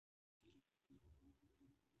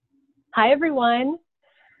Hi, everyone.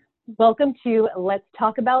 Welcome to Let's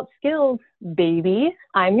Talk About Skills, baby.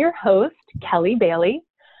 I'm your host, Kelly Bailey.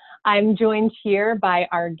 I'm joined here by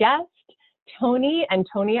our guest, Tony. And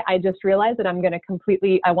Tony, I just realized that I'm going to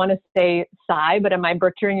I want to say Sai, but am I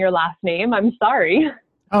butchering your last name? I'm sorry.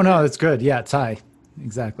 Oh, no, that's good. Yeah, Ty.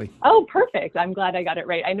 Exactly. Oh, perfect. I'm glad I got it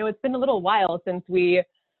right. I know it's been a little while since we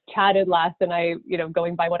chatted last and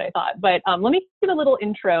going by what I thought. But let me give a little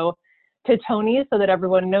intro to Tony so that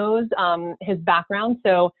everyone knows his background.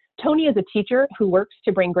 So Tony is a teacher who works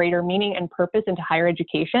to bring greater meaning and purpose into higher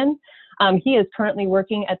education. He is currently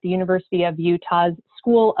working at the University of Utah's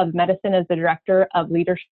School of Medicine as the Director of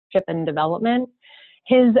Leadership and Development.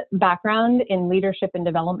 His background in leadership and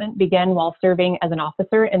development began while serving as an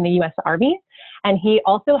officer in the U.S. Army, and he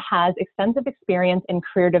also has extensive experience in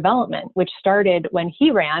career development, which started when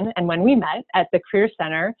he ran and when we met at the Career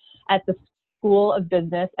Center at the School of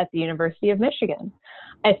Business at the University of Michigan.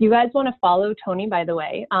 If you guys want to follow Tony, by the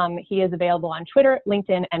way, he is available on Twitter,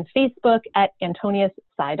 LinkedIn, and Facebook at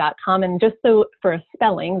antoniussai.com. And just so for a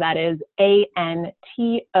spelling, that is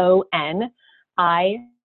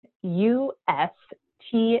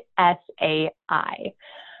ANTONIUSSAI.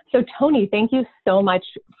 So Tony, thank you so much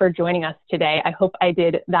for joining us today. I hope I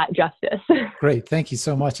did that justice. Great. Thank you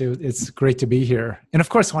so much. It's great to be here. And of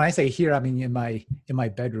course, when I say here, I mean in my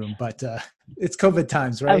bedroom, but it's COVID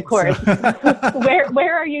times, right? Of course. So.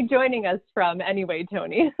 Where are you joining us from anyway,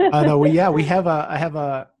 Tony? No, I have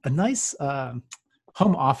a nice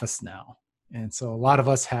home office now. And so a lot of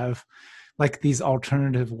us have like these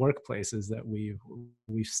alternative workplaces that we've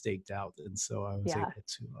staked out. And so I was able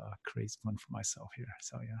to create one for myself here.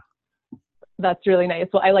 So, yeah. That's really nice.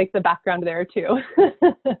 Well, I like the background there too.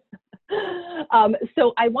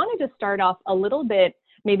 So I wanted to start off a little bit,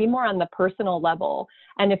 maybe more on the personal level.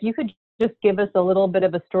 And if you could just give us a little bit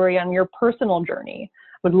of a story on your personal journey,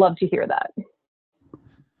 would love to hear that.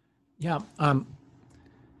 Yeah.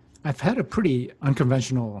 I've had a pretty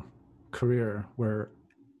unconventional career where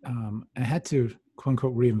I had to, quote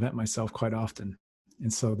unquote, reinvent myself quite often.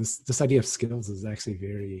 And so this idea of skills is actually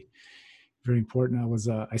very, very important.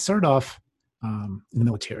 I started off in the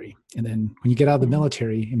military. And then when you get out of the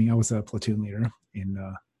military, I mean, I was a platoon leader. And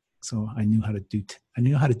so I knew how to do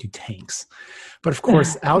tanks. But of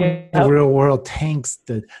course, out in the real world,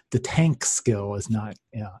 the tank skill is not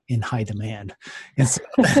in high demand. And so,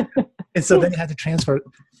 and so then you had to transfer.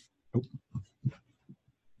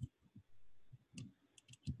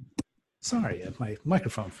 Sorry, my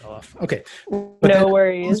microphone fell off. Okay. No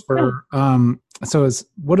worries.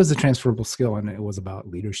 What is a transferable skill? And it was about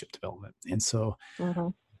leadership development. And so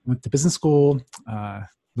I went to business school,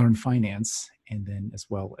 learned finance, and then as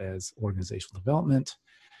well as organizational development.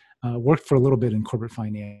 Worked for a little bit in corporate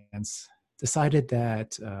finance, decided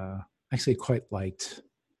that actually quite liked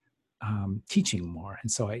teaching more.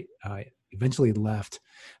 And so I eventually left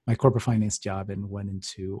my corporate finance job and went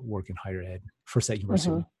into work in higher ed, first at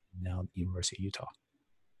University now the University of Utah.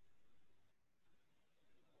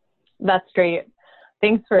 That's great.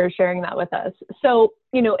 Thanks for sharing that with us. So,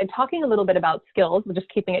 and talking a little bit about skills, we're just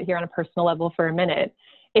keeping it here on a personal level for a minute.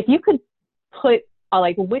 If you could put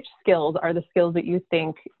which skills are the skills that you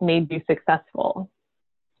think made you successful?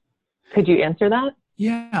 Could you answer that?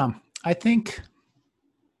 Yeah, I think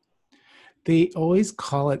they always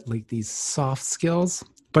call it like these soft skills,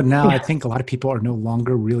 but now I think a lot of people are no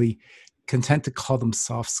longer really content to call them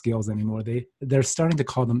soft skills anymore. They're starting to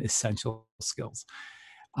call them essential skills.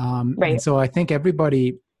 Right. And so I think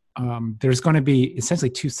everybody, there's going to be essentially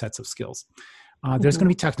two sets of skills. There's going to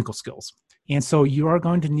be technical skills. And so you are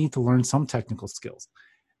going to need to learn some technical skills.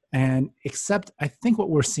 And except I think what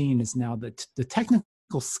we're seeing is now that the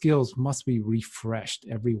technical skills must be refreshed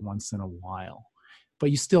every once in a while,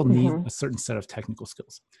 but you still need a certain set of technical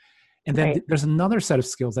skills. And then there's another set of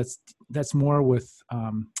skills that's more with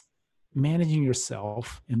managing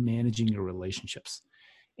yourself and managing your relationships.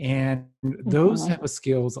 And those type of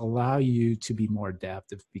skills allow you to be more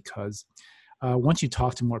adaptive because once you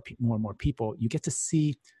talk to more and more people, you get to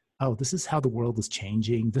see, oh, this is how the world is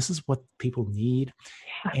changing. This is what people need.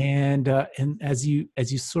 And as you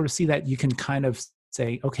sort of see that, you can kind of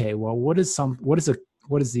say, okay, well, what is the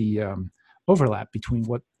overlap between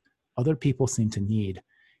what other people seem to need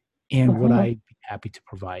and what I'd be happy to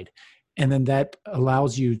provide. And then that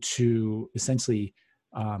allows you to essentially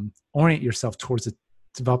orient yourself towards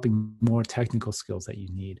developing more technical skills that you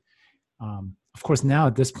need. Of course, now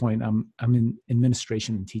at this point, I'm in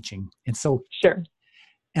administration and teaching. And so,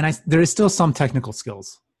 and there is still some technical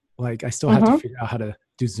skills. Like I still have to figure out how to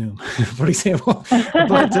do Zoom, for example.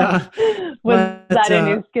 But that a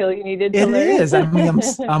new skill you needed to it learn? is. I mean,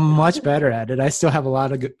 I'm much better at it. I still have a lot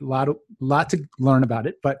to learn about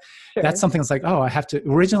it, but Sure. that's something that's like, oh, I have to.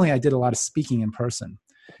 Originally, I did a lot of speaking in person,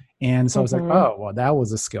 and so I was like, Mm-hmm. oh, well, that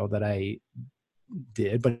was a skill that I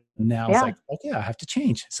did, but now it's like, okay, I have to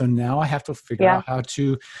change. So now I have to figure out how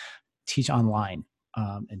to teach online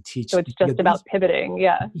and teach. So it's just about pivoting.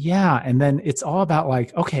 Yeah. Yeah, and then it's all about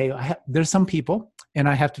like, okay, there's some people, and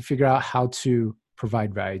I have to figure out how to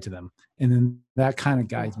provide value to them, and then that kind of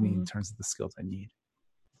guides me in terms of the skills I need.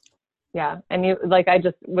 Yeah. And you, like, I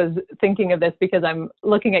just was thinking of this because I'm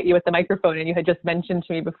looking at you with the microphone, and you had just mentioned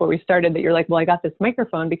to me before we started that you're like, well, I got this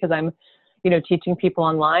microphone because I'm, teaching people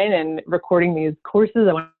online and recording these courses.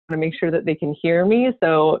 I want to make sure that they can hear me.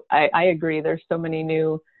 So I agree. There's so many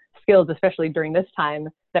new skills, especially during this time,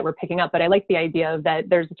 that we're picking up. But I like the idea of that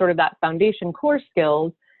there's sort of that foundation core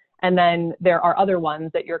skills, and then there are other ones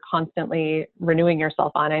that you're constantly renewing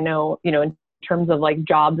yourself on. I know, in terms of like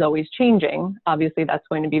jobs always changing, obviously that's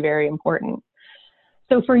going to be very important.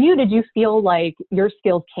 So for you, did you feel like your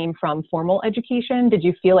skills came from formal education? Did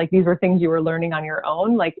you feel like these were things you were learning on your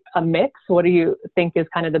own, like a mix? What do you think is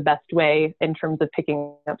kind of the best way in terms of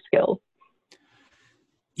picking up skills?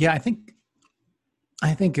 Yeah, I think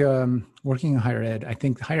working in higher ed, I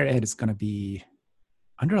think higher ed is going to be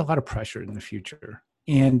under a lot of pressure in the future.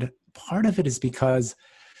 And part of it is because,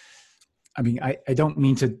 I mean, I don't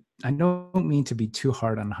mean to be too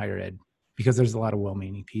hard on higher ed, because there's a lot of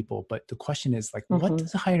well-meaning people. But the question is like, what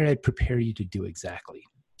does higher ed prepare you to do exactly?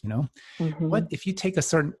 What if you take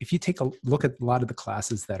a look at a lot of the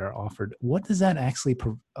classes that are offered, what does that actually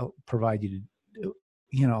provide you to do,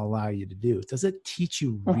 allow you to do? Does it teach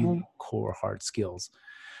you really core hard skills,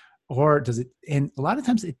 or does it? And a lot of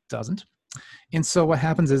times it doesn't. And so what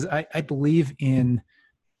happens is I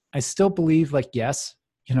still believe like, yes,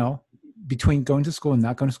 between going to school and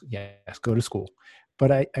not going to school, yes, go to school.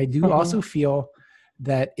 But I do also feel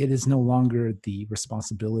that it is no longer the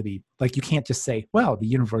responsibility. Like, you can't just say, well, the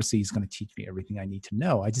university is going to teach me everything I need to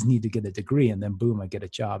know. I just need to get a degree and then boom, I get a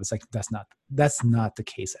job. It's like, that's not the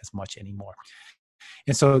case as much anymore.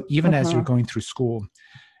 And so even as you're going through school,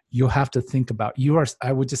 you'll have to think about,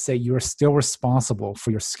 I would just say you are still responsible for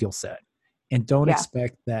your skill set, and don't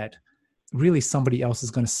expect that really somebody else is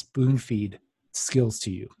going to spoon feed skills to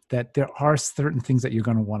you. That there are certain things that you're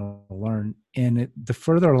going to want to learn. And the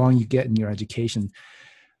further along you get in your education,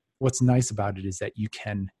 what's nice about it is that you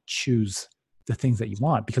can choose the things that you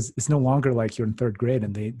want, because it's no longer like you're in third grade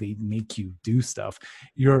and they make you do stuff.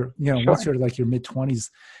 Once you're like your mid-20s,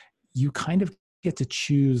 you kind of get to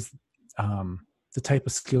choose the type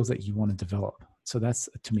of skills that you want to develop. So that's,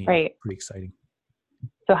 to me, pretty exciting.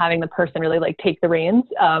 So having the person really like take the reins,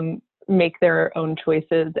 make their own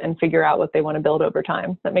choices and figure out what they want to build over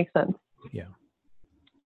time. That makes sense. Yeah.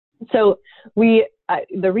 So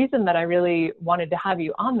the reason that I really wanted to have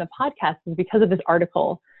you on the podcast is because of this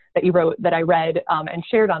article that you wrote that I read and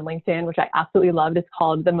shared on LinkedIn, which I absolutely loved. It's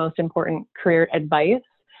called The Most Important Career Advice.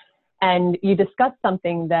 And you discussed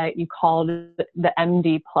something that you called the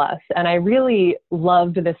MD plus. And I really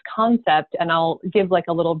loved this concept, and I'll give like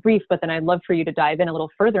a little brief, but then I'd love for you to dive in a little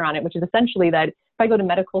further on it, which is essentially that if I go to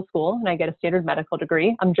medical school and I get a standard medical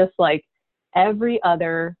degree, I'm just like every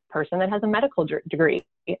other person that has a medical degree.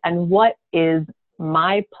 And what is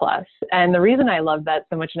my plus? And the reason I love that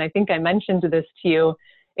so much, and I think I mentioned this to you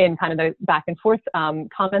in kind of the back and forth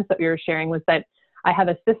comments that we were sharing, was that I have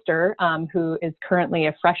a sister who is currently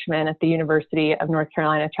a freshman at the University of North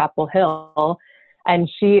Carolina, Chapel Hill, and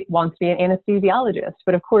she wants to be an anesthesiologist.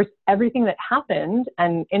 But of course, everything that happened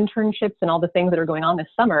and internships and all the things that are going on this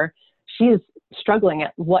summer, she is struggling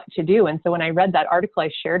at what to do. And so when I read that article,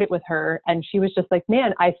 I shared it with her, and she was just like,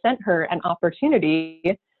 man, I sent her an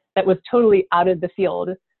opportunity that was totally out of the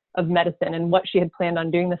field of medicine and what she had planned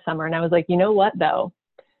on doing this summer. And I was like, you know what, though?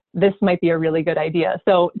 This might be a really good idea.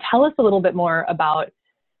 So tell us a little bit more about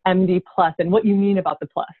MD plus and what you mean about the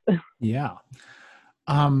plus. Yeah.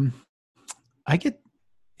 I get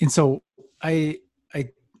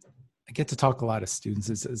to talk to a lot of students.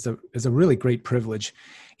 It's a really great privilege.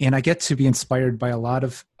 And I get to be inspired by a lot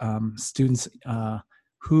of students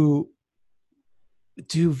who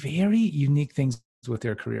do very unique things with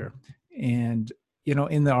their career. And,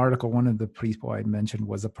 in the article, one of the people I mentioned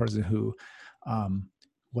was a person who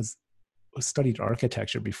studied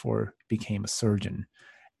architecture before became a surgeon.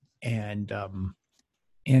 And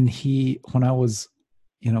he, when I was,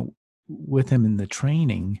 with him in the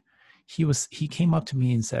training, he came up to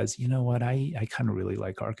me and says, you know what, I kind of really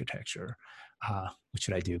like architecture. What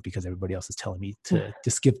should I do? Because everybody else is telling me to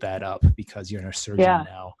skip that up because you're a surgeon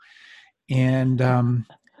now. And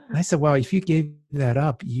And I said, well, if you gave that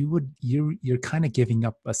up, you're kind of giving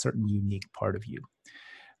up a certain unique part of you.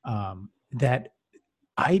 That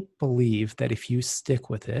I believe that if you stick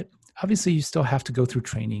with it, obviously you still have to go through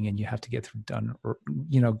training and you have to get through done, or,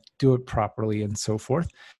 do it properly and so forth.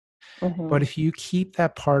 But Mm-hmm. if you keep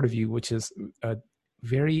that part of you, which is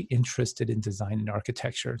very interested in design and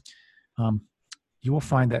architecture, um, you will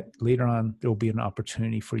find that later on there will be an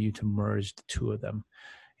opportunity for you to merge the two of them.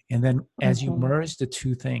 And then as you Mm-hmm. merge the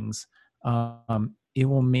two things, it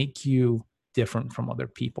will make you different from other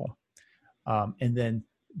people. And then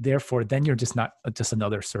therefore, then you're just not just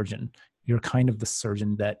another surgeon. You're kind of the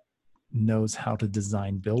surgeon that knows how to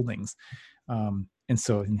design buildings. And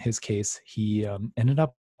so in his case, he ended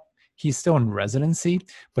up, he's still in residency,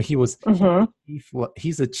 but Mm-hmm.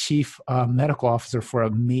 he's a chief medical officer for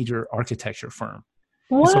a major architecture firm.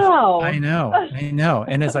 And so Wow. I know.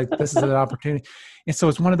 And it's like, this is an opportunity. And so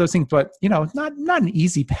it's one of those things, but not an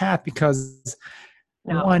easy path, because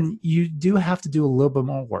No. one, you do have to do a little bit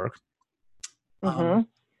more work. Mm-hmm.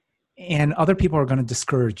 And other people are going to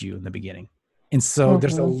discourage you in the beginning. And so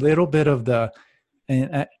there's a Mm-hmm. little bit of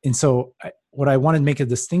what I wanted to make a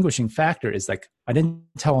distinguishing factor is, like, I didn't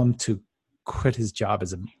tell him to quit his job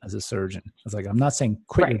as a surgeon. I was like, I'm not saying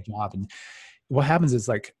quit your Right. job. And what happens is,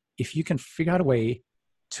 like, if you can figure out a way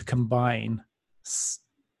to combine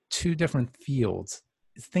two different fields,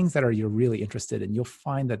 things that you're really interested in, you'll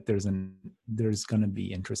find that there's going to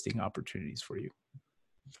be interesting opportunities for you.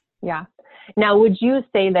 Yeah. Now, would you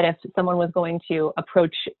say that if someone was going to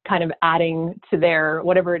approach kind of adding to their,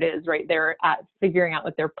 whatever it is, right, they're at figuring out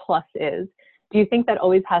what their plus is, do you think that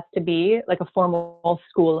always has to be like a formal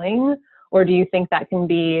schooling, or do you think that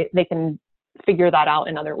they can figure that out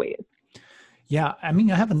in other ways? Yeah. I mean,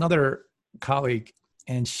 I have another colleague,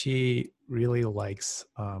 and she really likes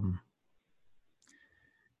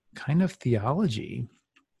kind of theology,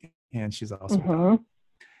 and she's also a doctor. Mm-hmm.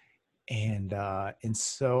 And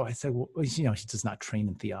so I said, well, she does not train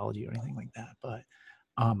in theology or anything like that,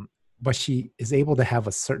 but she is able to have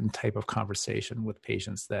a certain type of conversation with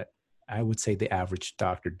patients that I would say the average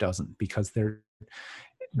doctor doesn't, because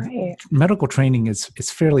Right. medical training is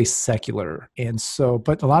fairly secular. And so,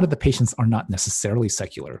 but a lot of the patients are not necessarily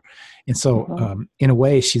secular. And so, Mm-hmm. in a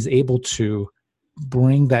way, she's able to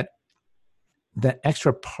bring that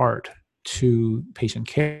extra part to patient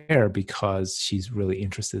care, because she's really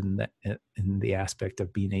interested in the aspect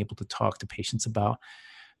of being able to talk to patients about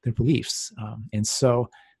their beliefs. And so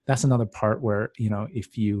that's another part where,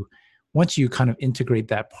 once you kind of integrate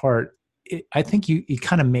that part, I think you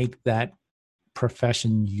kind of make that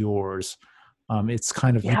profession yours. It's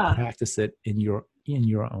kind of, you Yeah. practice it in your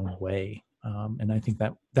own way. And I think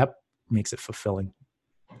that makes it fulfilling.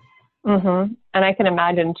 Mm-hmm. And I can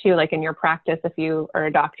imagine too, like in your practice, if you are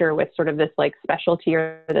a doctor with sort of this like specialty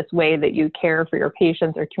or this way that you care for your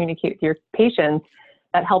patients or communicate with your patients,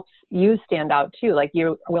 that helps you stand out too. Like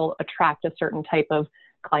you will attract a certain type of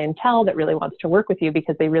clientele that really wants to work with you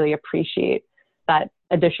because they really appreciate that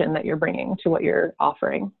addition that you're bringing to what you're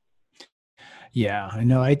offering. Yeah, I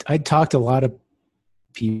know. I talked to a lot of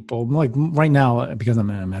people, like right now, because I'm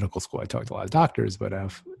in a medical school, I talk to a lot of doctors, but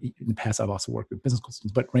in the past, I've also worked with business school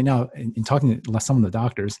students. But right now, in talking to some of the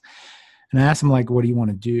doctors, and I asked them, like, what do you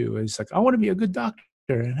want to do? It's like, I want to be a good doctor.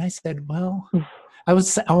 And I said, well, I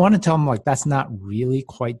want to tell them, like, that's not really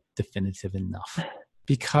quite definitive enough,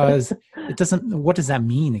 because it doesn't, what does that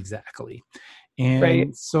mean exactly? Right.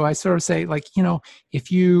 And so I sort of say, like,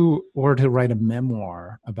 if you were to write a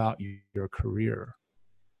memoir about your career,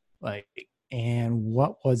 like, and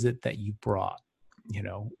what was it that you brought,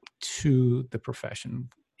 to the profession,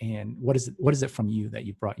 and what is it from you that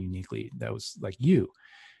you brought uniquely that was like you?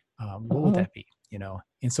 What would Mm-hmm. that be?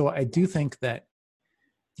 And so I do think that,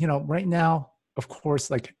 right now, of course,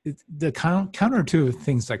 like, the counter to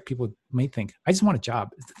things, like, people may think, I just want a job.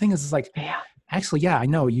 The thing is, it's like, Yeah. actually, yeah, I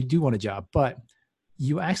know you do want a job, but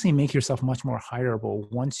you actually make yourself much more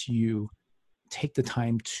hireable once you take the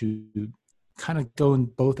time to kind of go in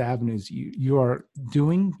both avenues. You're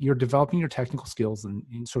developing your technical skills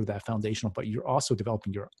and sort of that foundational, but you're also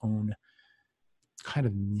developing your own kind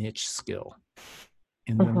of niche skill.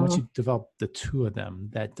 And then once Mm-hmm. you develop the two of them,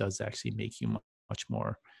 that does actually make you much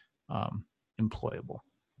more employable.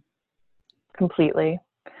 Completely.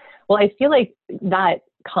 Well, I feel like that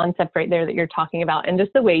concept right there that you're talking about, and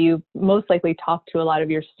just the way you most likely talk to a lot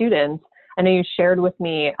of your students, I know you shared with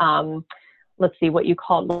me, let's see, what you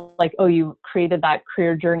called, like, oh, you created that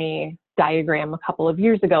career journey diagram a couple of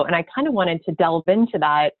years ago. And I kind of wanted to delve into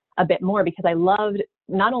that a bit more, because I loved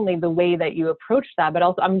not only the way that you approached that, but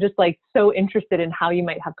also I'm just like so interested in how you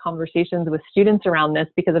might have conversations with students around this,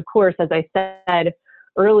 because of course, as I said,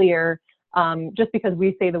 earlier, just because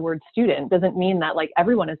we say the word student doesn't mean that like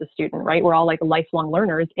everyone is a student, right? We're all like lifelong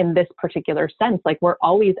learners in this particular sense. Like we're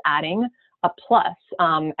always adding a plus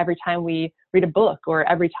every time we read a book, or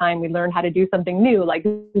every time we learn how to do something new, like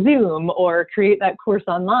Zoom, or create that course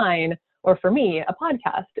online, or for me, a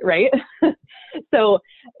podcast, right? So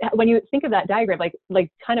when you think of that diagram,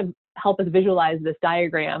 like kind of help us visualize this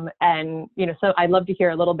diagram. And, so I'd love to hear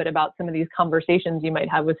a little bit about some of these conversations you might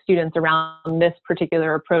have with students around this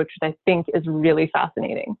particular approach that I think is really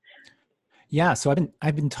fascinating. Yeah. So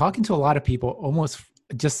I've been talking to a lot of people, almost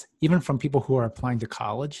just even from people who are applying to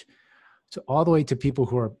college to all the way to people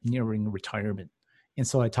who are nearing retirement. And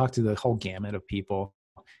so I talked to the whole gamut of people.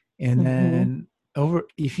 And then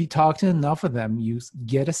if you talk to enough of them, you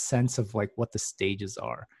get a sense of like what the stages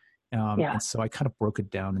are. And so I kind of broke it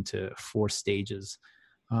down into 4 stages.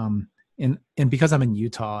 And because I'm in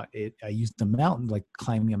Utah, I used the mountain, like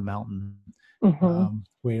climbing a mountain,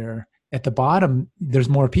 where at the bottom, there's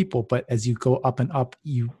more people, but as you go up and up,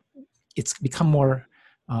 it's become more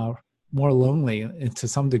lonely to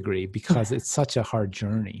some degree because it's such a hard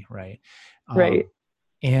journey. Right. Right.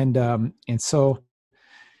 And so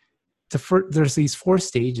there's these 4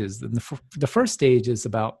 stages. And the first stage is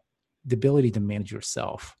about the ability to manage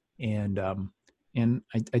yourself. And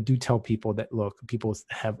I do tell people that, look, people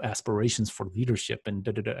have aspirations for leadership and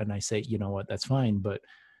and I say, you know what, that's fine, but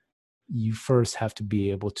you first have to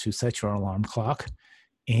be able to set your alarm clock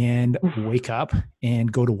and wake up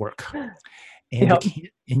and go to work. And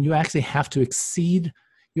you actually have to exceed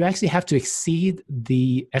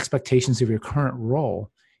the expectations of your current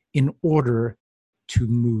role in order to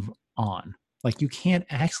move on. Like you can't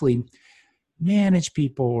actually manage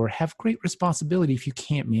people or have great responsibility if you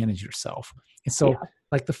can't manage yourself. And so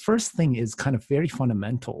like the first thing is kind of very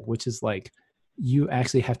fundamental, which is like you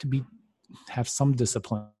actually have to have some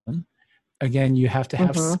discipline. Again, you have to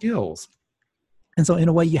have skills. And so in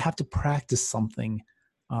a way you have to practice something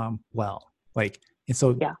well. And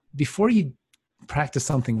so before you practice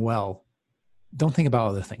something well, don't think about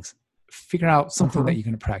other things. Figure out something that you're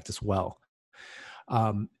going to practice well.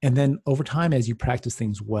 And then over time, as you practice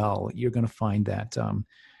things well, you're going to find that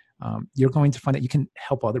you can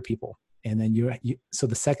help other people. And then so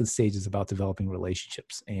the second stage is about developing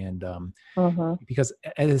relationships. And because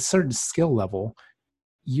at a certain skill level,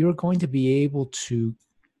 you're going to be able to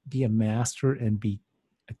be a master and be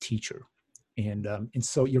a teacher. And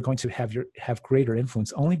so you're going to have greater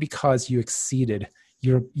influence only because you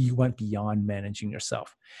you went beyond managing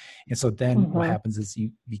yourself. And so then what happens is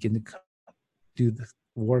you begin to do the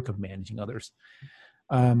work of managing others.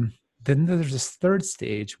 Then there's this third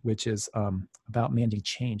stage, which is about managing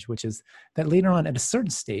change, which is that later on at a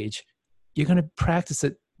certain stage, you're going to practice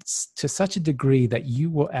it to such a degree that you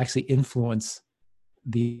will actually influence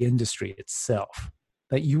the industry itself,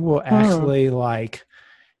 that you will actually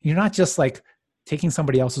you're not just like taking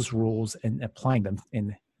somebody else's rules and applying them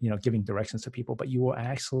and, giving directions to people, but you will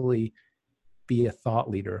actually be a thought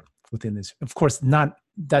leader within this. Of course,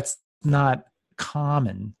 that's not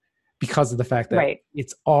common because of the fact that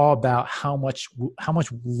it's all about how much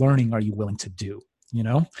learning are you willing to do,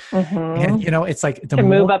 and it's like to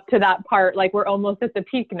move up to that part, like we're almost at the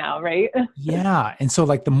peak now, right? Yeah. And so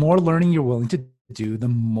like the more learning you're willing to do, the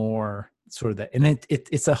more sort of that, and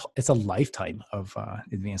it's a lifetime of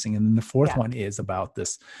advancing. And then the fourth one is about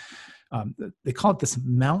this, they call it this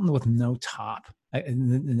mountain with no top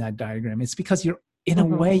in that diagram. It's because you're in a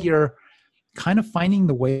way, you're kind of finding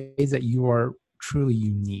the ways that you are truly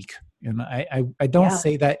unique. And I don't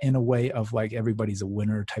say that in a way of like everybody's a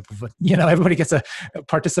winner type of, everybody gets a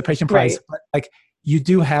participation prize, but like you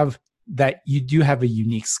do have a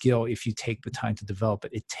unique skill if you take the time to develop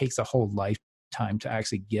it. It takes a whole lifetime to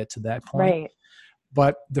actually get to that point. Right.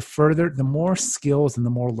 But the more skills and the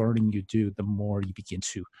more learning you do, the more you begin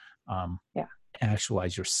to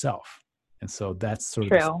actualize yourself. And so that's sort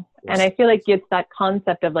of true. And I feel like it's that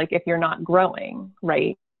concept of like, if you're not growing,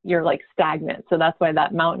 right, you're like stagnant. So that's why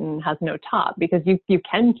that mountain has no top, because you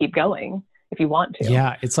can keep going if you want to.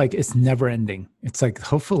 Yeah. It's like, it's never ending. It's like,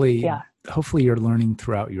 hopefully you're learning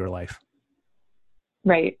throughout your life.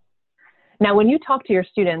 Right. Now, when you talk to your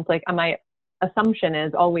students, like my assumption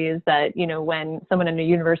is always that, when someone in a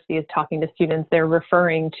university is talking to students, they're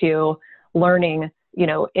referring to learning,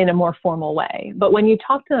 in a more formal way. But when you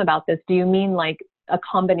talk to them about this, do you mean like a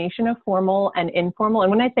combination of formal and informal? And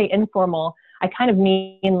when I say informal, I kind of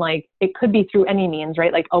mean like it could be through any means,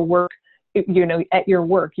 right? Like a work, at your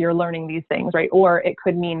work, you're learning these things, right? Or it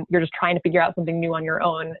could mean you're just trying to figure out something new on your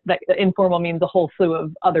own. That informal means a whole slew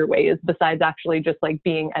of other ways besides actually just like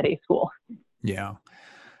being at a school. Yeah.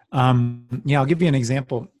 I'll give you an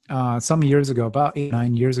example. some years ago, about 8,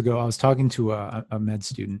 9 years ago, I was talking to a med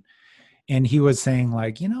student, and he was saying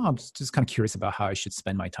like, I'm just kind of curious about how I should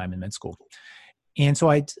spend my time in med school. And so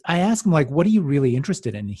I asked him like, what are you really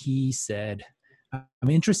interested in? He said, I'm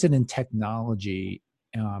interested in technology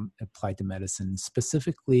applied to medicine,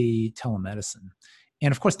 specifically telemedicine.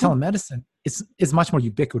 And of course, telemedicine is much more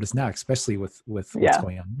ubiquitous now, especially with what's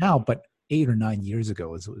going on now. But 8 or 9 years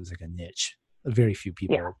ago, it was like a niche. Very few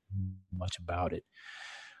people knew much about it.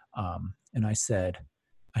 And I said,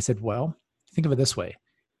 well, think of it this way.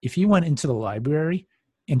 If you went into the library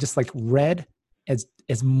and just like read as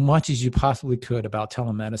much as you possibly could about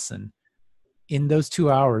telemedicine in those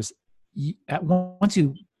 2 hours, once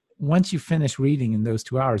you finish reading in those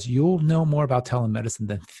 2 hours, you'll know more about telemedicine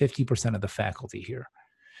than 50% of the faculty here.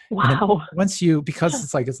 Wow.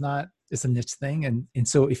 Because it's a niche thing. And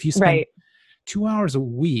so if you spend 2 hours a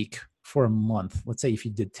week for a month, let's say if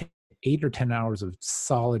you did 8 or 10 hours of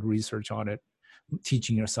solid research on it,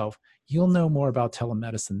 teaching yourself, you'll know more about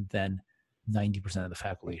telemedicine than 90% of the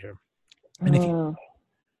faculty here. And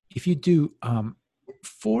if you do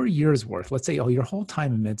 4 years worth, let's say your whole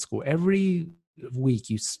time in med school, every week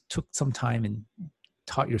you took some time and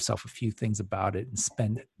taught yourself a few things about it and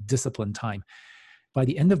spend disciplined time, by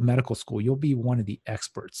the end of medical school, you'll be one of the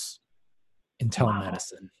experts in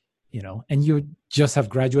telemedicine, and you just have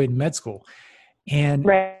graduated med school. And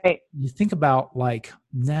you think about like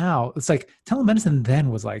now, it's like telemedicine then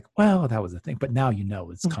was like, well, that was a thing, but now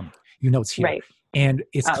it's coming, it's here. Right. And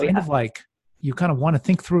it's kind of like, you kind of want to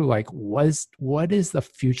think through like, what is the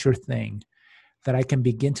future thing that I can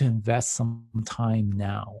begin to invest some time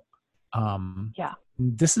now?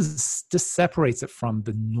 This separates it from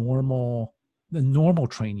the normal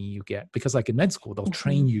training you get, because like in med school, they'll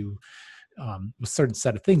train you with a certain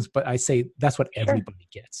set of things, but I say that's what everybody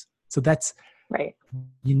gets. So that's right.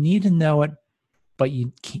 You need to know it, but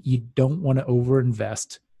you don't want to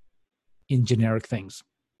overinvest in generic things.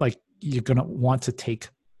 Like you're going to want to take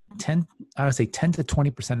 10 to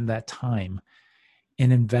 20% of that time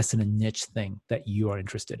and invest in a niche thing that you are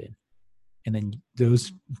interested in. And then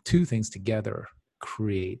those two things together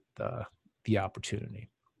create the opportunity.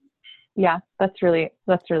 Yeah, that's really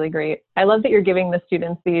great. I love that you're giving the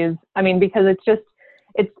students these, because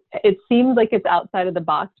it seems like it's outside of the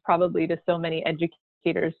box probably to so many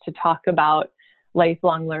educators to talk about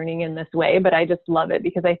lifelong learning in this way, but I just love it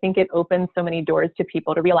because I think it opens so many doors to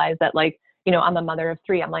people to realize that like, I'm a mother of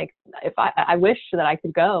 3. I'm like, if I wish that I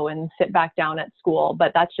could go and sit back down at school,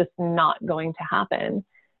 but that's just not going to happen.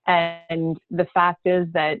 And the fact is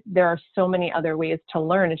that there are so many other ways to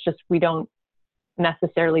learn. It's just, we don't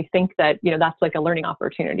necessarily think that, that's like a learning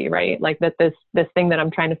opportunity, right? Like that this thing that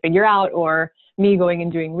I'm trying to figure out, or me going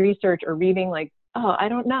and doing research or reading, like, oh, I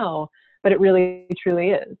don't know, but it really truly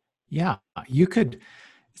is. Yeah.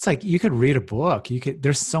 It's like you could read a book.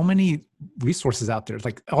 There's so many resources out there.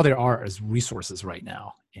 Like all there are is resources right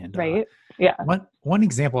now. And one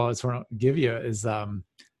example I was going to give you is, I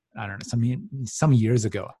don't know, some years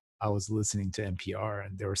ago, I was listening to NPR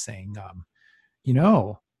and they were saying,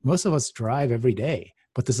 most of us drive every day,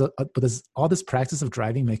 but does all this practice of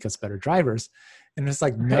driving make us better drivers? And it's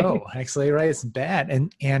like, no, actually, right? It's bad.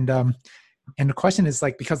 And the question is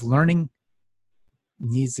like, because learning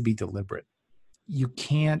needs to be deliberate. You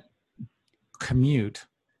can't commute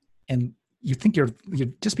and you think you're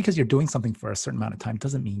just because you're doing something for a certain amount of time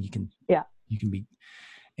doesn't mean you can be.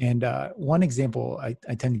 And one example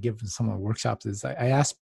I tend to give in some of the workshops is I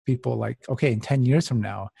ask people like, okay, in 10 years from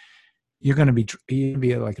now, you're going to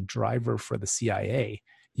be like a driver for the CIA.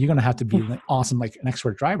 You're going to have to be awesome, like an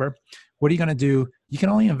expert driver. What are you going to do? You can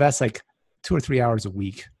only invest like 2 or 3 hours a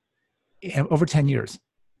week over 10 years.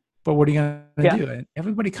 But what are you going to do? And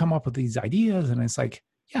everybody come up with these ideas. And it's like,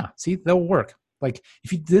 see, they'll work. Like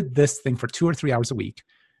if you did this thing for 2 or 3 hours a week,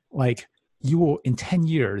 like you will, in 10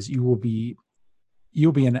 years, you'll be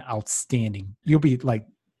an outstanding, you'll be like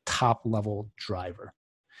top level driver.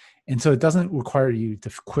 And so it doesn't require you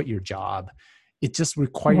to quit your job. It just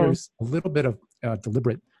requires a little bit of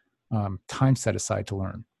deliberate time set aside to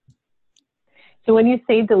learn. So when you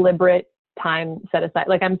say deliberate time set aside,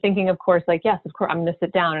 like I'm thinking, of course, like, yes, of course, I'm going to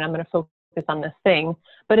sit down and I'm going to focus on this thing.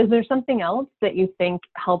 But is there something else that you think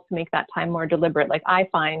helps make that time more deliberate? Like I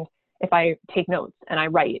find if I take notes and I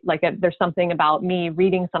write, like there's something about me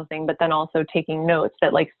reading something, but then also taking notes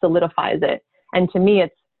that like solidifies it. And to me,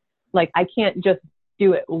 it's like, I can't just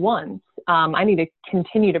do it once. I need to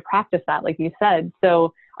continue to practice that, like you said.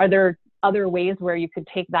 So are there other ways where you could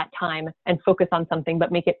take that time and focus on something,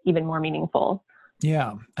 but make it even more meaningful?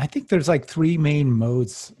 Yeah, I think there's like 3 main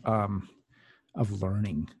modes of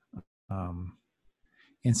learning.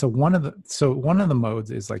 And so one of the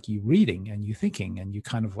modes is like you reading and you thinking, and you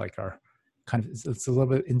kind of like are kind of, it's a little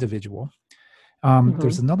bit individual.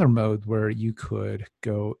 There's another mode where you could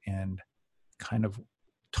go and kind of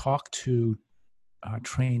talk to,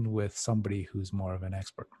 train with somebody who's more of an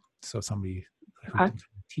expert. So somebody who can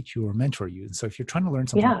teach you or mentor you. And so if you're trying to learn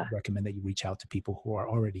something, I would recommend that you reach out to people who are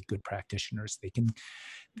already good practitioners. They can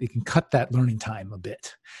cut that learning time a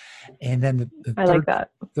bit. And then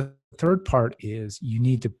the third part is you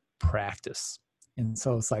need to practice. And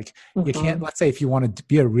so it's like, you can't, let's say if you want to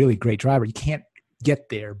be a really great driver, you can't get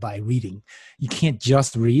there by reading. You can't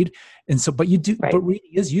just read. And so, but you do, but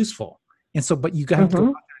reading is useful. And so, but you got to go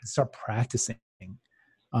out there and start practicing.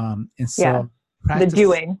 And so practice, the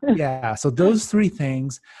doing. So those three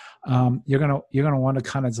things, you're going to want to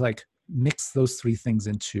kind of like mix those three things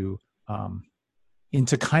into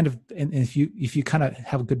kind of, and if you kind of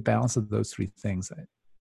have a good balance of those three things,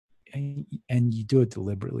 and you do it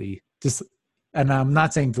deliberately, and I'm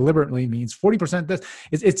not saying deliberately means 40% this,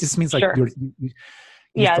 it just means like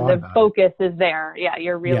the focus is there. Yeah.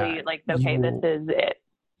 You're really like, okay, this is it.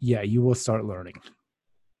 Yeah. You will start learning.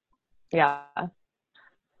 Yeah.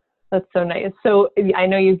 That's so nice. So I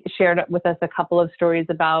know you shared with us a couple of stories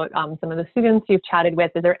about some of the students you've chatted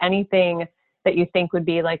with. Is there anything that you think would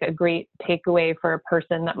be like a great takeaway for a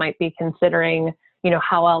person that might be considering,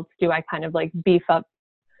 how else do I kind of like beef up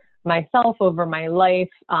myself over my life,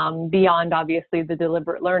 beyond obviously the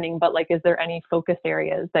deliberate learning, but like, is there any focus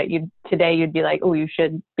areas that you'd be like, oh, you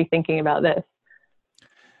should be thinking about this?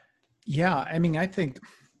 Yeah. I mean, I think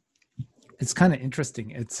it's kind of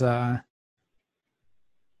interesting. It's,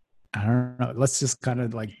 I don't know. Let's just kind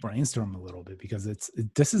of like brainstorm a little bit, because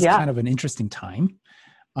this is kind of an interesting time.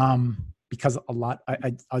 Because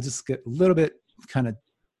I'll just get a little bit kind of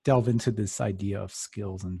delve into this idea of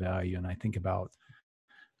skills and value. And I think about,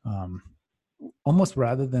 almost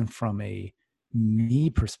rather than from a me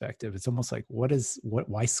perspective, it's almost like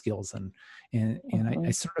why skills? And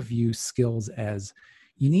I sort of view skills as,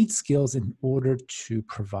 you need skills in order to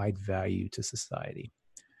provide value to society.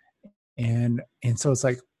 And so it's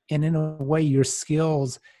like, and in a way, your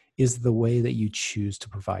skills is the way that you choose to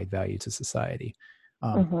provide value to society.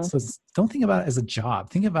 So don't think about it as a job.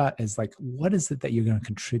 Think about it as like, what is it that you're going to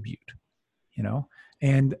contribute,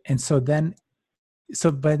 And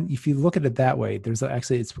but if you look at it that way, there's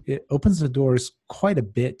actually, it opens the doors quite a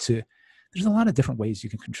bit to, there's a lot of different ways you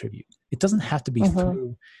can contribute. It doesn't have to be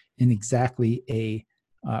through in exactly a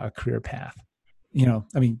career path.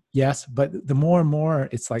 I mean, yes, but the more and more,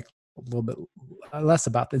 it's like a little bit less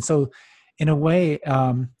about that. And so in a way,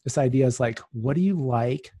 this idea is like, what do you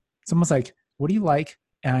like? It's almost like, what do you like?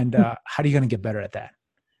 And how are you going to get better at that?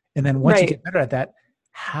 And then once you get better at that,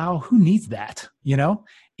 who needs that?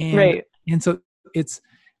 And so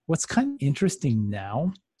what's kind of interesting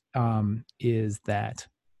now, is that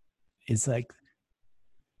it's like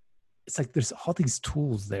there's all these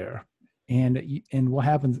tools there. And what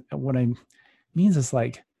happens, what I means is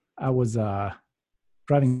like, I was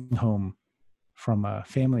driving home from a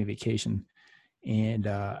family vacation, and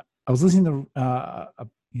I was listening to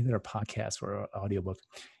either a podcast or an audiobook,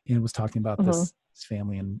 and it was talking about this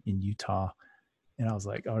family in Utah. And I was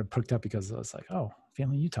like, I perked up, because I was like, oh,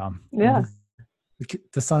 family in Utah. Yeah.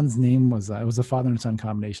 The son's name was, it was a father and son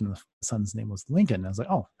combination. The son's name was Lincoln. I was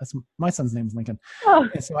like, oh, that's my son's name is Lincoln. Oh.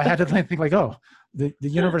 And so I had to think like, oh, the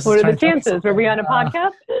universe what is are the chances? Were we on a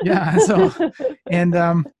podcast? Yeah. So,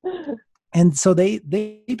 and so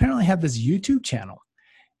they apparently have this YouTube channel,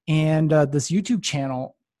 and this YouTube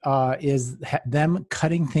channel is them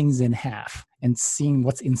cutting things in half and seeing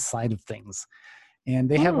what's inside of things. And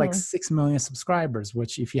they have like 6 million subscribers,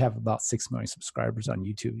 which if you have about 6 million subscribers on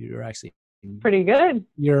YouTube, you're actually pretty good.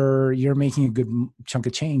 You're making a good chunk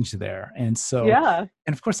of change there. And so, and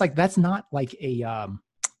of course, like, that's not like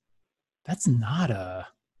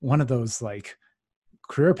one of those like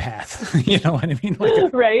career path, you know what I mean?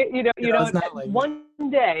 Like, right. You know, like, one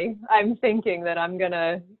day I'm thinking that I'm going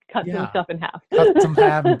to cut some stuff in half. Cut some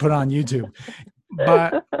half and put on YouTube.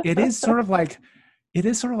 But it is sort of like,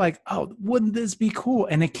 oh, wouldn't this be cool?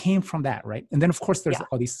 And it came from that, right? And then, of course, there's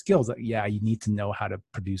all these skills that, you need to know how to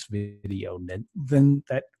produce video. And then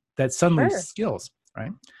that suddenly skills,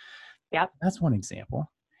 right? Yeah. That's one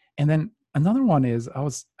example. And then another one is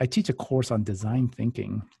I teach a course on design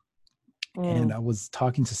thinking. And I was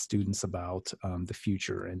talking to students about the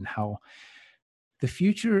future, and how the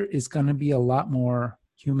future is going to be a lot more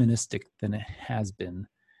humanistic than it has been.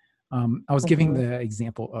 I was giving the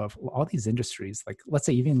example of all these industries, like, let's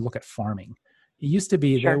say, even look at farming. It used to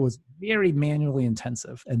be that it was very manually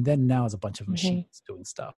intensive, and then now it's a bunch of machines doing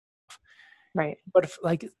stuff. Right. But if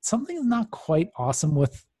like something is not quite awesome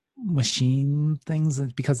with machine things,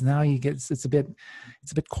 because now you get it's a bit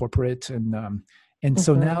corporate, and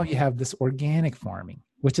so now you have this organic farming,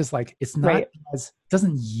 which is like it's not Right. as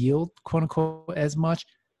doesn't yield quote unquote as much,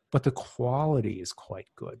 but the quality is quite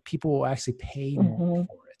good. People will actually pay more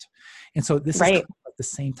for it, and so this is kind Right. of like the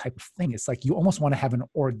same type of thing. It's like you almost want to have an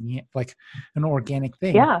organic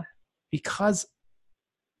thing, Yeah. because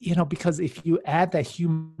because if you add that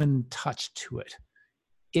human touch to it,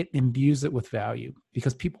 it imbues it with value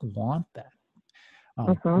because people want that.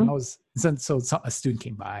 When I was so a student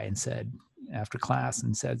came by and said after class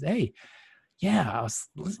and said, "Hey, yeah, I was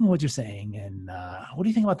listening to what you're saying, and what do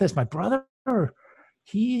you think about this? My brother,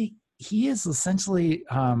 he is essentially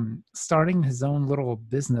starting his own little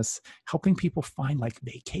business, helping people find like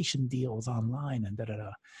vacation deals online and da da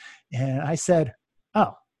da." And I said,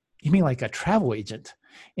 "Oh, you mean like a travel agent?"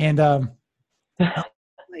 And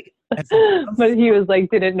like, I said, But he was like,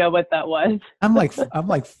 didn't know what that was. I'm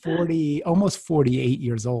like 40, almost 48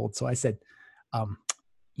 years old. So I said, um,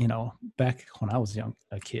 back when I was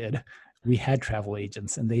a kid, we had travel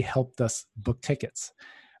agents and they helped us book tickets.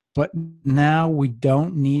 But now we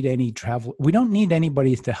don't need we don't need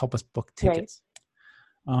anybody to help us book tickets,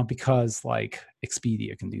 because like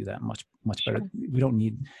Expedia can do that much, much better. We don't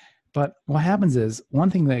need, but what happens is one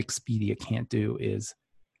thing that Expedia can't do is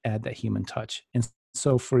add that human touch. And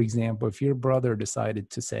so, for example, if your brother decided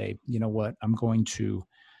to say, you know what, I'm going to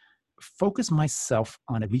focus myself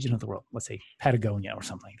on a region of the world, let's say Patagonia or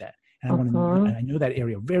something like that, and I know that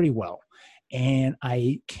area very well, and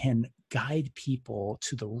I can guide people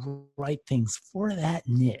to the right things for that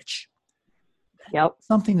niche. Yep.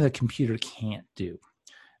 Something that a computer can't do.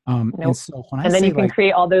 Nope. And so when and then you can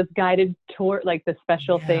create all those guided tour, like the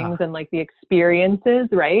special things and like the experiences,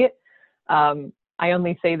 right? I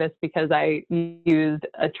only say this because I used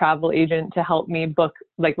a travel agent to help me book,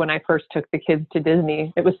 like when I first took the kids to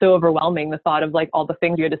Disney. It was so overwhelming, the thought of like all the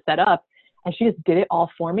things you had to set up, and she just did it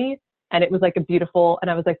all for me. And it was like a beautiful,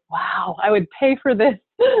 and I was like, wow, I would pay for this.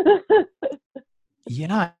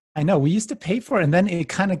 Yeah, I know. We used to pay for it, and then it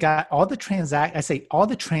kind of got all the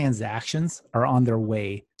transactions are on their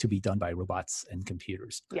way to be done by robots and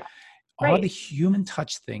computers. Yeah. All the human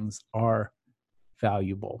touch things are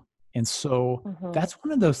valuable. And so that's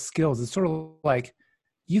one of those skills. It's sort of like,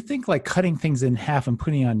 you think like cutting things in half and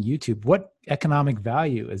putting it on YouTube, what economic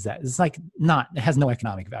value is that? It's like it has no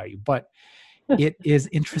economic value, but it is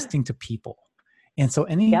interesting to people. And so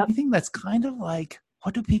anything that's kind of like,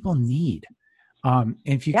 what do people need?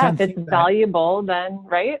 If you if it's valuable, then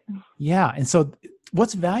right. Yeah. And so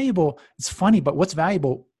what's valuable, it's funny, but what's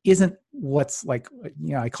valuable isn't what's like,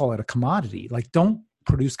 I call it a commodity. Like, don't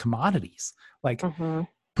produce commodities, like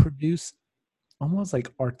produce almost like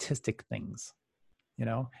artistic things,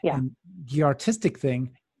 and the artistic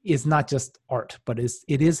thing is not just art, but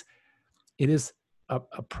it is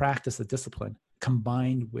a practice, a discipline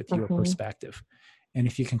combined with your perspective. And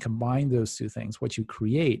if you can combine those two things, what you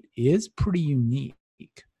create is pretty unique.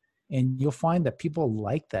 And you'll find that people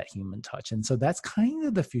like that human touch. And so that's kind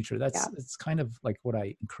of the future. It's kind of like what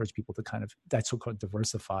I encourage people to kind of, that's so-called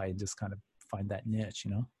diversify and just kind of find that niche,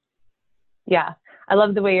 Yeah. I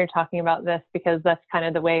love the way you're talking about this, because that's kind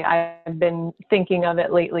of the way I've been thinking of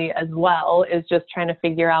it lately as well, is just trying to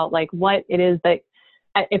figure out like what it is that,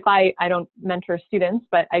 if I don't mentor students,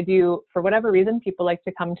 but I do, for whatever reason, people like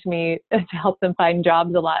to come to me to help them find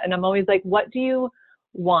jobs a lot. And I'm always like, what do you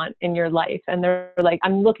want in your life? And they're like,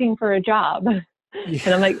 I'm looking for a job. Yeah.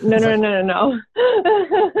 And I'm like, no.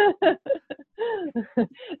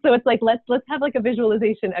 So it's like, let's have like a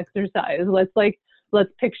visualization exercise.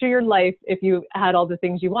 Let's picture your life if you had all the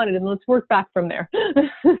things you wanted, and let's work back from there.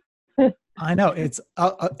 I know it's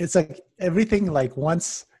like everything, like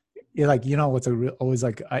once you're like, what's always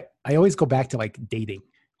like, I always go back to like dating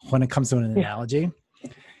when it comes to an analogy.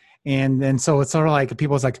 And then, so it's sort of like,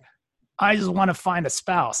 people's like, I just want to find a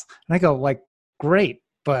spouse. And I go like, great,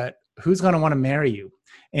 but who's going to want to marry you?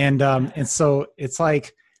 And so it's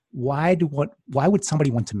like, why would somebody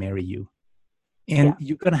want to marry you? And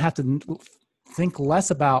you're going to have to think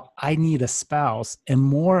less about, I need a spouse, and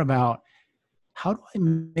more about, how do I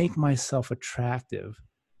make myself attractive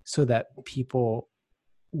so that people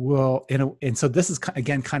will, and so this is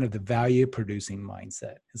again kind of the value producing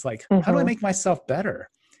mindset. It's like, how do I make myself better?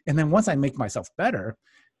 And then once I make myself better,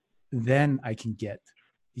 then I can get,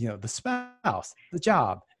 the spouse, the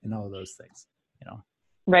job, and all of those things,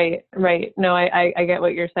 Right. No, I get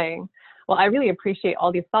what you're saying. Well, I really appreciate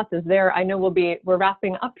all these thoughts. I know we're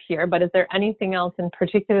wrapping up here, but is there anything else in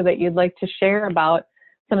particular that you'd like to share about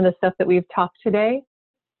some of the stuff that we've talked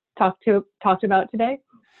about today?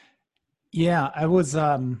 Yeah, I was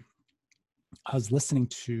listening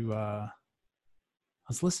to a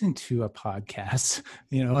podcast.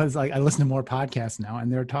 I was like, I listen to more podcasts now,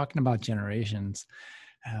 and they're talking about generations,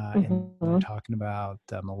 and they're Mm-hmm. talking about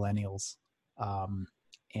millennials. Um,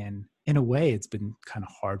 and in a way, it's been kind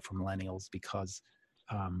of hard for millennials because,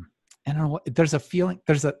 and I don't know, there's a feeling,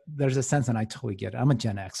 there's a sense, and I totally get it. I'm a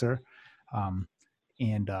Gen Xer, um,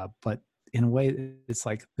 but in a way, it's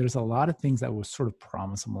like there's a lot of things that was sort of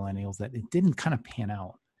promised of millennials that it didn't kind of pan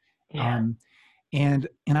out. Yeah. Um, and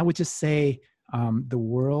I would just say the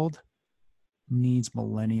world needs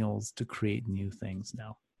millennials to create new things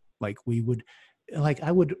now. Like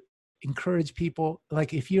I would encourage people,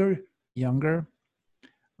 like if you're younger,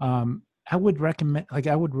 I would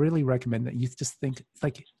really recommend that you just think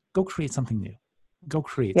like, go create something new, go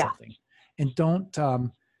create Yeah. something, and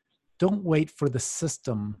don't wait for the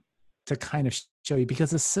system to kind of show you, because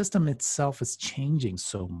the system itself is changing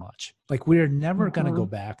so much. Like we're never going to go Mm-hmm.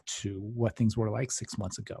 back to what things were like 6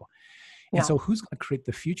 months ago. And No. so who's going to create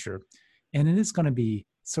the future? And it is going to be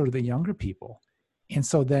sort of the younger people. And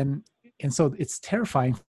so it's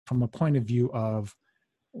terrifying from a point of view of,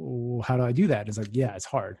 oh, how do I do that? It's like, yeah, it's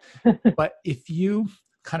hard. But if you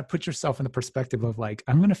kind of put yourself in the perspective of like,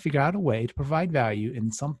 I'm going to figure out a way to provide value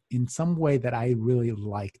in some way that I really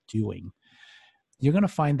like doing, you're going to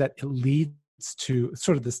find that it leads to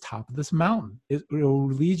sort of this top of this mountain. It will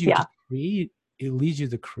lead you Yeah. to create. It leads you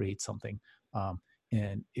to create something,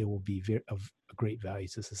 and it will be of a great value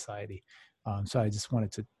to society. So I just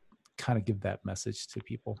wanted to kind of give that message to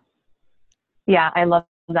people. Yeah, I love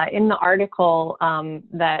that. In the article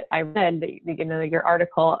that I read, your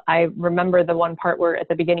article, I remember the one part where at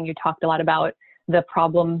the beginning you talked a lot about the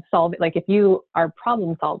problem solving. Like if you are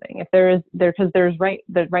problem solving, if because there's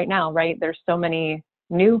right now, right, there's so many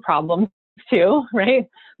new problems too, right?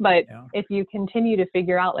 But Yeah. if you continue to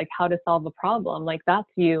figure out like how to solve a problem, like that's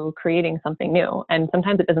you creating something new. And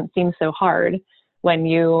sometimes it doesn't seem so hard when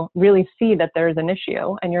you really see that there's an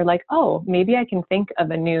issue and you're like, oh, maybe I can think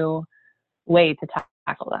of a new way to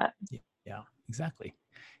tackle that. Yeah, exactly.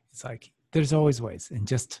 It's like there's always ways, and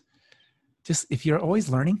just if you're always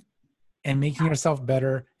learning and making yourself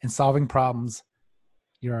better and solving problems,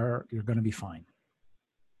 you're going to be fine.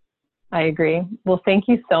 I agree. Well, thank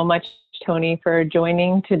you so much, Tony, for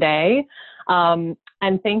joining today. And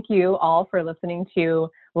thank you all for listening to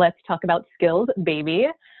Let's Talk About Skills, Baby.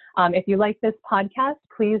 If you like this podcast,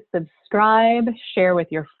 please subscribe, share with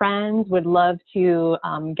your friends. Would love to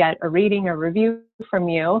get a rating or review from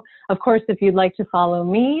you. Of course, if you'd like to follow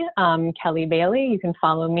me, Kelly Bailey, you can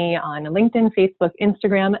follow me on LinkedIn, Facebook,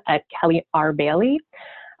 Instagram at Kelly R. Bailey.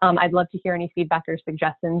 I'd love to hear any feedback or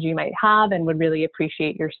suggestions you might have and would really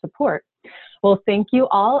appreciate your support. Well, thank you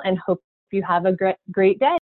all and hope you have a great day.